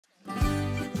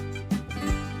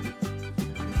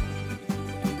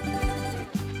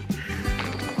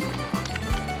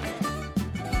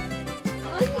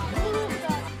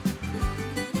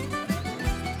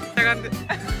がんで。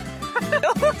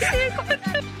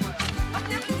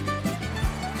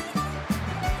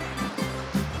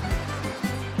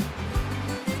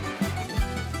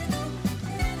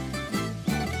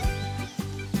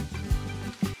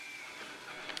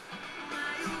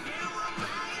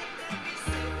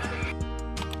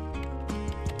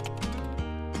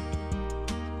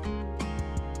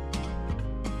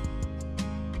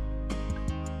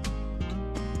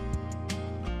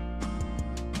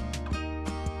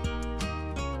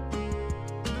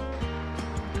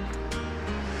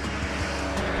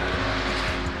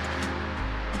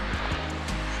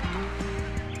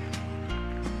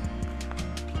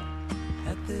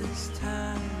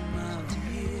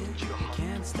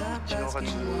内側がず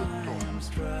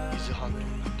っと伊豆半島に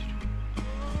なってる。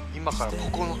今からこ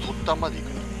この突端まで行く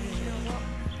の。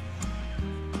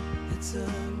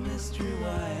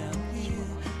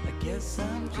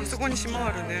あそこに島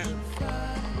あるね。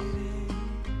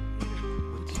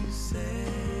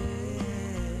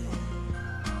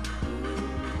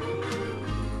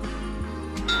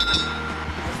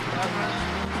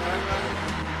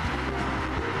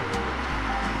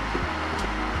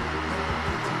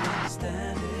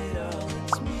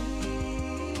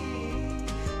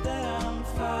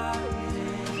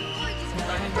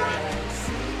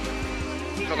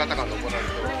の方が登られ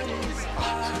てる。あ、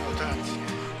そういうことなんですね。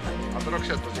アトラク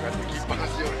ションと違って切っぱなし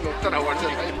で乗ったら終わりじゃ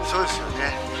ない。そうですよ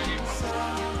ね。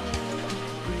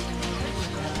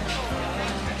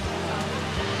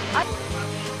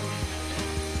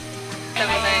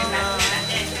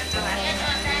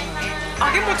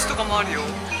揚げ餅とかもあるよ。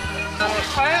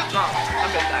カレーパン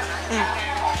食べたい。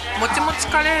もちもち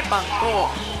カレーパンと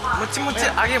もちもち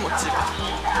揚げ餅。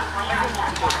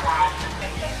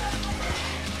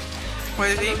こ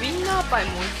れでウインナーパイ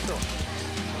も美味しそう。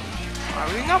あ、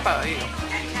ウインナーパイはいいよ。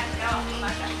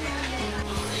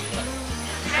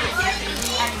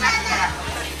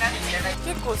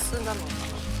結構進んだのかな。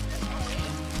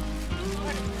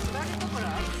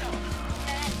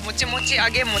もちもち揚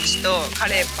げ餅とカ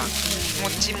レーパン。も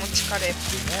ちもちカレー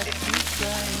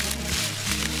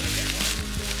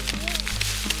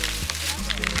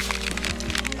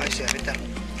パン。アイスやめたの？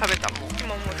食べたもん。今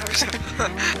もう食べちゃった。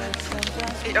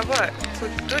え、やばい。これ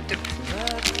どうやってる？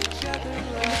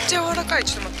めっちゃ柔らかい。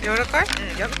ちょっと待って。柔らかい？うん、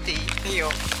破っていい？いい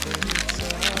よ。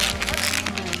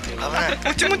危ない。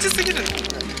もちもちすぎるの。取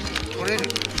れる？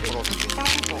ポロッと。ポロ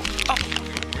ッと。あ。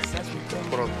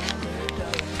ポロッと。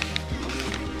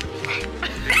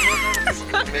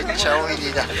めっちゃオイリ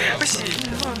ーだ。美味しい。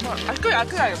まあまあ、熱い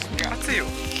熱いよ。熱いよ。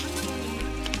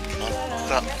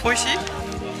美味しい？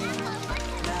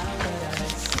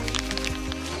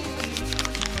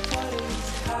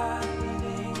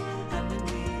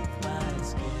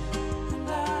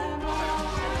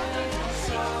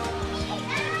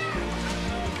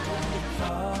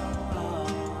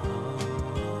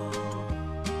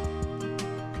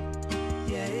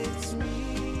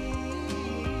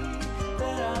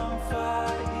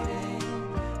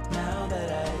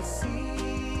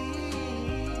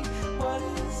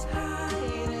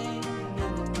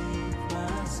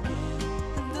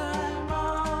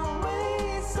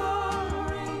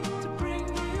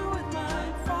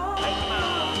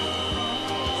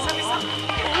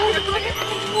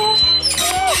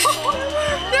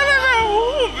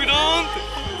ブラーンっ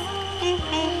て。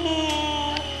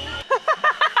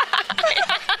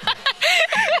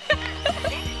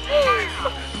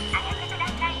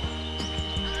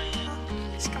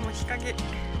しかも日陰。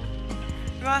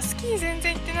うわ、スキー全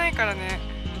然行ってないからね。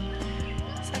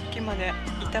さっきまで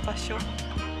いた場所。う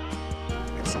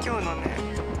ち今日のね、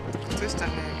靴下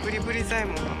ね、ブリブリ左衛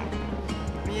門なの。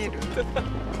見える？見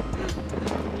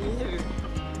える？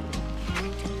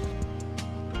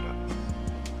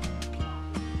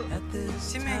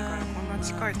地面からこんな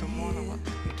近いと思わなかっ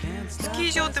た。スキ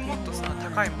ー場ってもっとさ、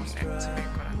高いもんね、地面か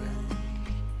らね。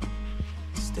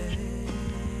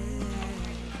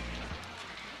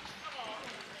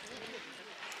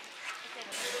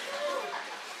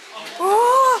お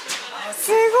ー、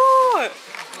すごい。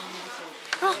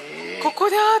あ、ここ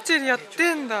でアーチェリーやっ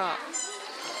てんだ。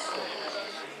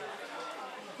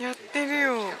やってる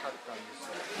よ。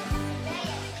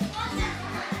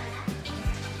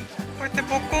こうやってボ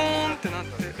コーンってなっ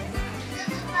てる。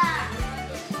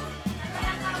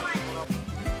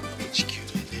地球の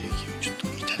エネルギーをちょっとい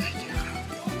ただいてるか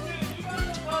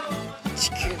ら。地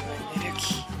球のエネルギ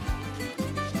ー。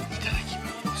いただき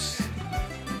ます。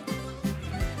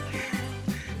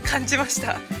感じまし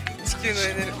た。地球のエ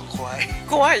ネルギー。怖い。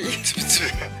怖い。つぶつぶ。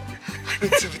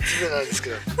つぶつぶなんですけ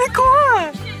ど。怖い。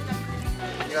い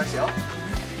きますよ。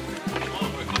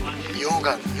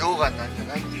溶岩なんじゃ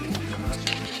ないっていう話。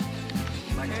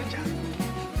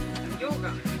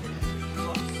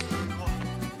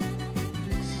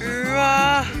う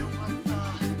わー、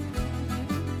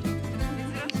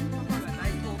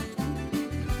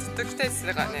ずっと来たいです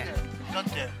だからね。だっ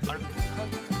てあれ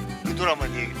ドラマ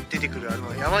に出てくる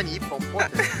山に一本ポンっ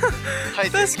て生え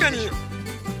てる。確かに。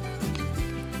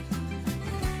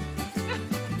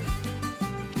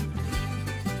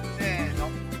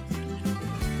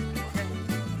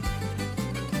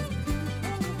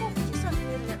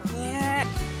ね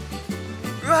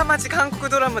え、うわマジ韓国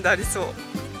ドラマでありそう。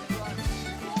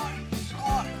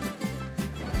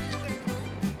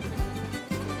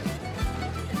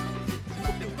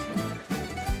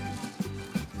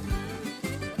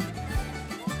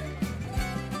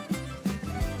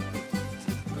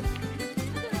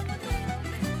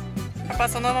パ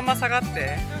パそのまま下がって。どう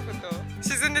いうこと？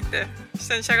沈んでって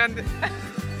下にしゃがんで。ど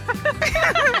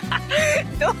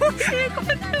ういうこ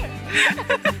と？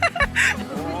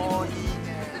おー、いいね。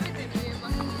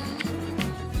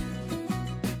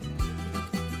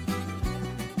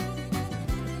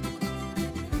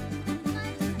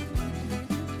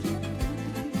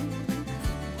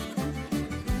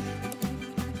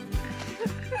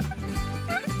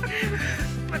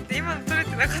待って、今の撮れ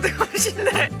てなかったかもしれ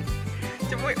ない。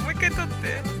じゃもう一回撮っ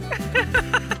て。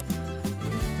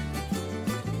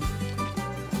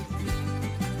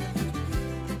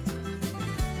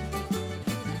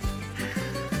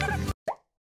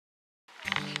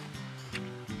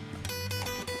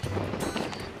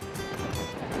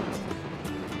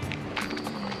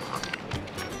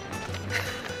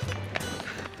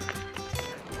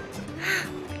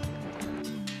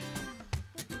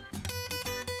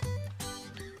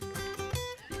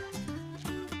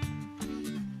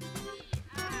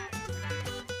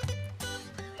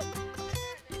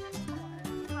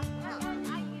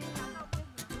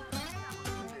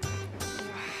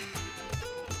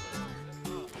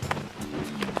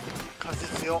風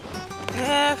強。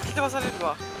吹き飛ばされる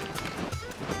わ。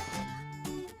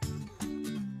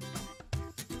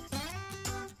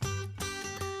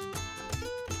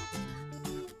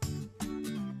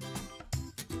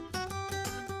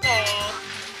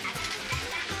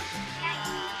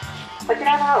こち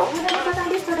らは大船のボタン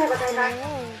リストでございます。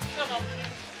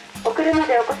お車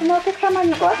でお越しのお客様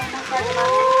にご案内申し上げま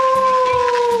す。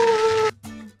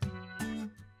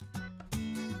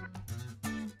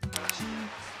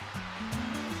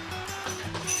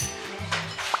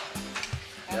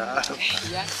いやー、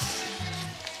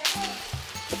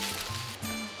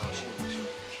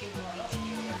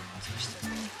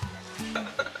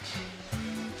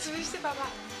潰してババ。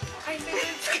海鮮丼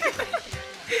作る。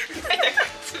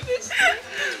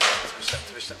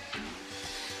潰した。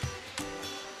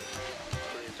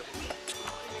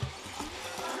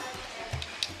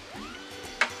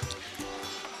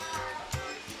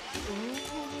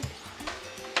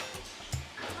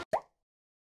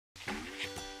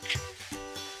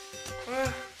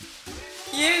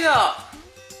家だ。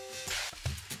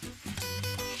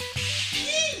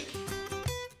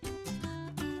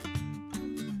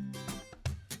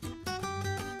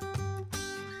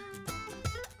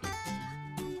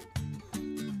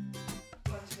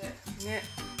ね、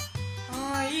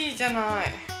ああいいじゃない。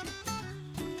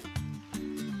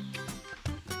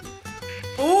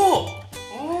おお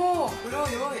おお、風呂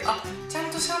よい。あ、ちゃ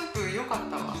んとシャンプー良かっ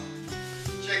たわ。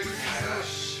チェック。よ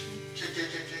し。チェック。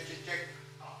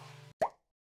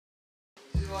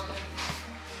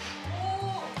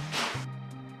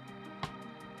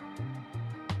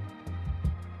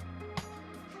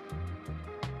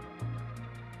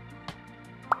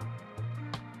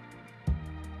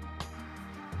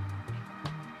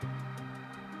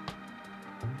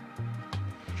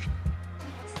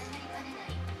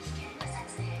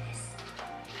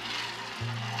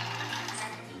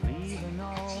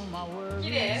綺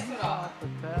麗空。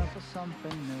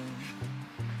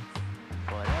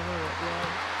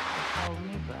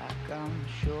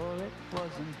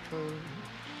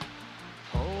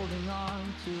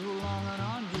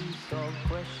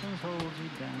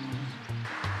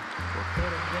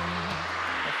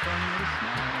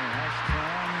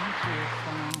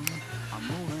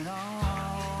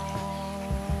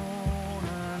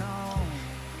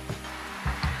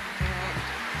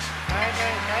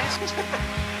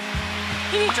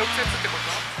火に直接ってこと？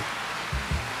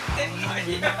で、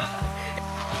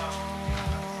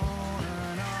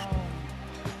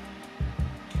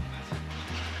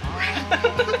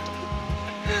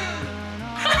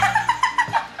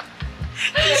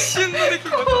一瞬の出来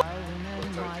事。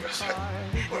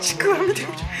ちくわみたいな。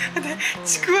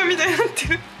ちくわみたいになって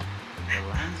る。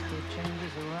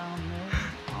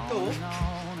どう？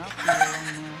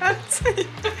熱さい。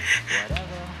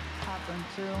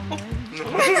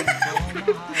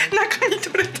中に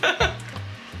取れた。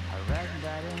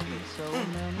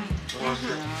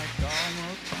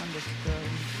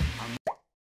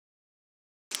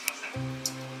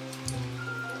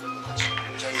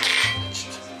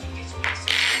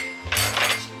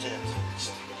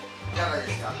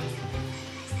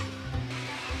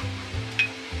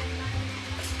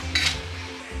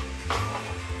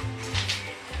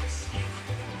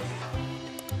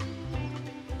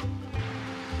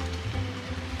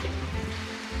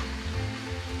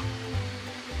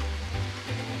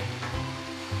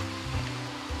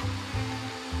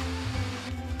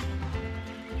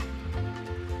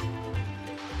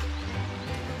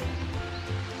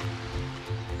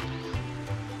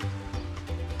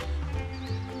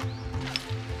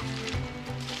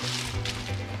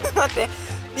待って、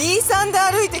B さんで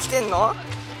歩いてきてんの？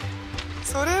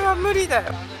それは無理だ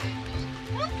よ。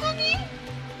本当に？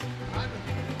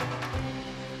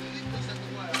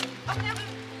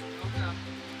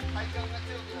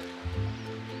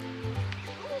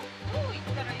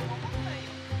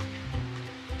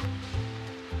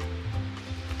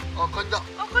あ、カニだ。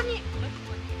あ、カニ。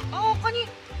あ、カニ。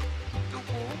ど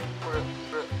こ？これ。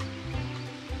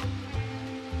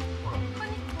カ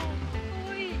ニか。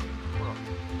可愛い。ほら。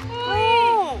可愛い。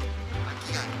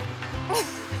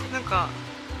なんか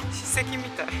史跡み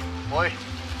たい。おい。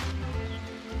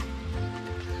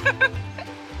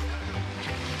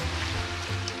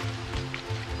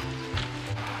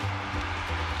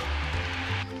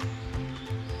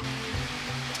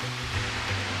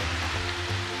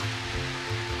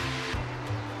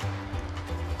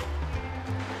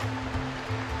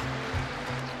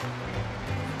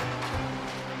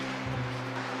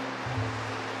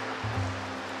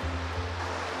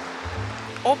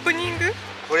オープニング？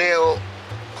これを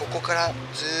ここから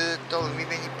ずーっと海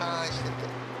辺にパーンしてて、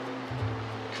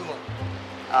雲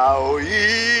青い赤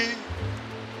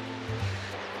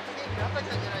ちゃん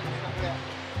じゃないですかこ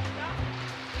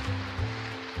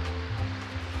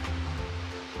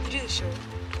れ。いるでしょ。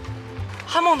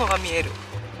刃物が見える。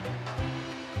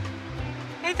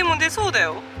でも出そうだ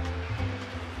よ。